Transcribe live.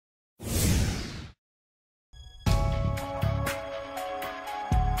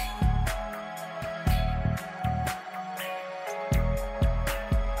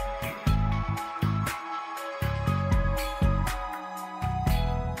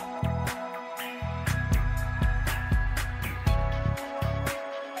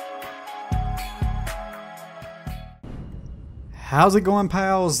How's it going,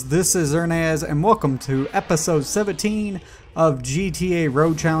 pals? This is Ernaz and welcome to episode 17 of GTA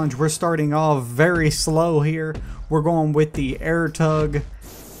Road Challenge. We're starting off very slow here. We're going with the Airtug.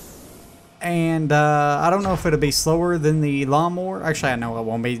 And I don't know if it'll be slower than the lawnmower. Actually, I know it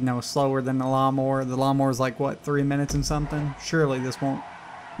won't be no slower than the lawnmower. The lawnmower's like, what, 3 minutes and something? Surely this won't.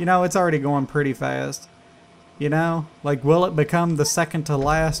 You know, it's already going pretty fast. You know? Like, will it become the second to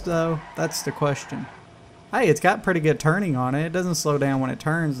last, though? That's the question. Hey, it's got pretty good turning on it. It doesn't slow down when it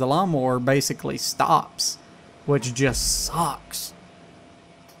turns. The lawnmower basically stops, which just sucks.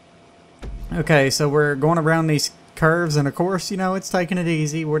 Okay, so we're going around these curves, and of course, you know, it's taking it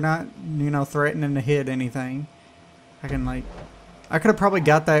easy. We're not, you know, threatening to hit anything. I could have probably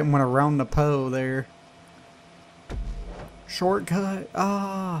got that and went around the pole there. Shortcut.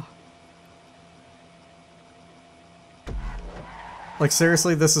 Ah. Like,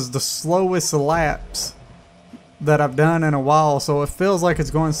 seriously, this is the slowest laps that I've done in a while, so it feels like it's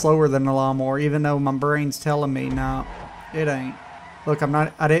going slower than the lawnmower, even though my brain's telling me, no, it ain't. Look,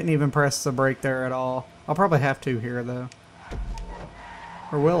 I didn't even press the brake there at all. I'll probably have to here, though.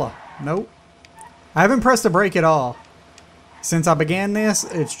 Or will I? Nope. I haven't pressed the brake at all. Since I began this,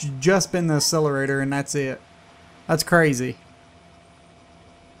 it's just been the accelerator, and that's it. That's crazy.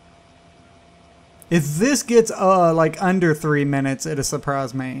 If this gets, like, under 3 minutes, it'll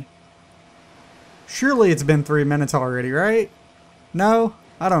surprise me. Surely it's been 3 minutes already, right? No?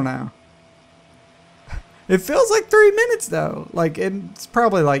 I don't know. It feels like 3 minutes, though. Like, it's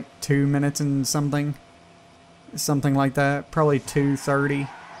probably like 2 minutes and something. Something like that. Probably 2:30.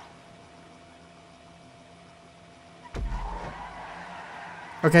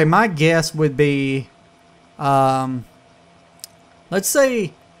 Okay, my guess would be, let's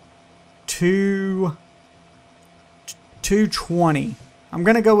say 220. I'm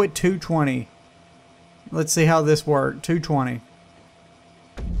going to go with 220. Let's see how this works. 220.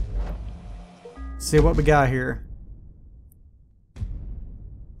 See what we got here.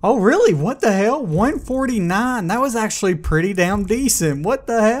 Oh, really? What the hell? 149. That was actually pretty damn decent. What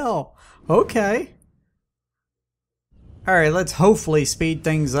the hell? Okay. Alright, let's hopefully speed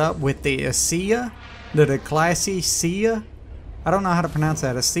things up with the Asea. The Declasse Asea. I don't know how to pronounce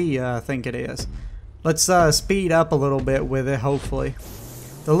that. Asea, I think it is. Let's speed up a little bit with it, hopefully.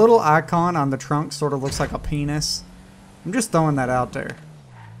 The little icon on the trunk sort of looks like a penis. I'm just throwing that out there.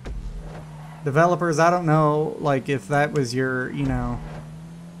 Developers, I don't know, like, if that was your, you know,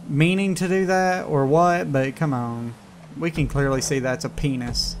 meaning to do that or what, but come on. We can clearly see that's a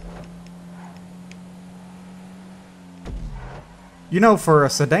penis. You know, for a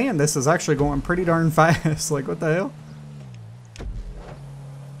sedan, this is actually going pretty darn fast. Like, what the hell?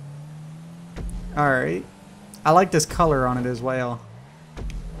 Alright. I like this color on it as well.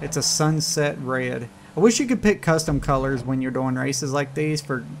 It's a sunset red. I wish you could pick custom colors when you're doing races like these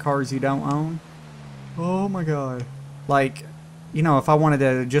for cars you don't own. Oh my god. Like, you know, if I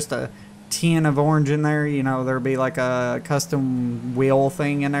wanted just a tin of orange in there, you know, there'd be like a custom wheel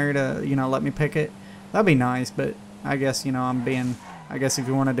thing in there to, you know, let me pick it. That'd be nice, but I guess, you know, I guess if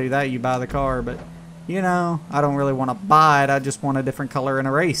you want to do that, you buy the car, but, you know, I don't really want to buy it. I just want a different color in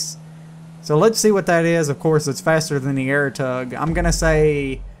a race. So let's see what that is. Of course, it's faster than the Airtug. I'm going to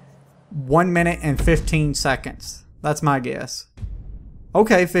say 1 minute and 15 seconds. That's my guess.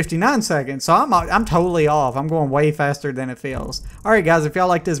 Okay, 59 seconds. So I'm totally off. I'm going way faster than it feels. Alright guys, if y'all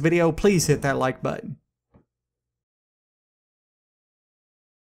like this video, please hit that like button.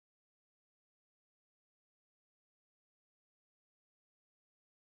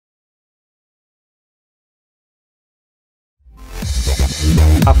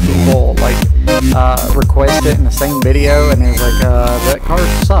 People like request it in the same video, and it was like that car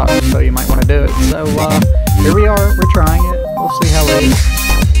sucks, so you might want to do it. So here we are, we're trying it. We'll see how it is.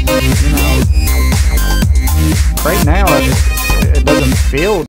 You know, right now it doesn't feel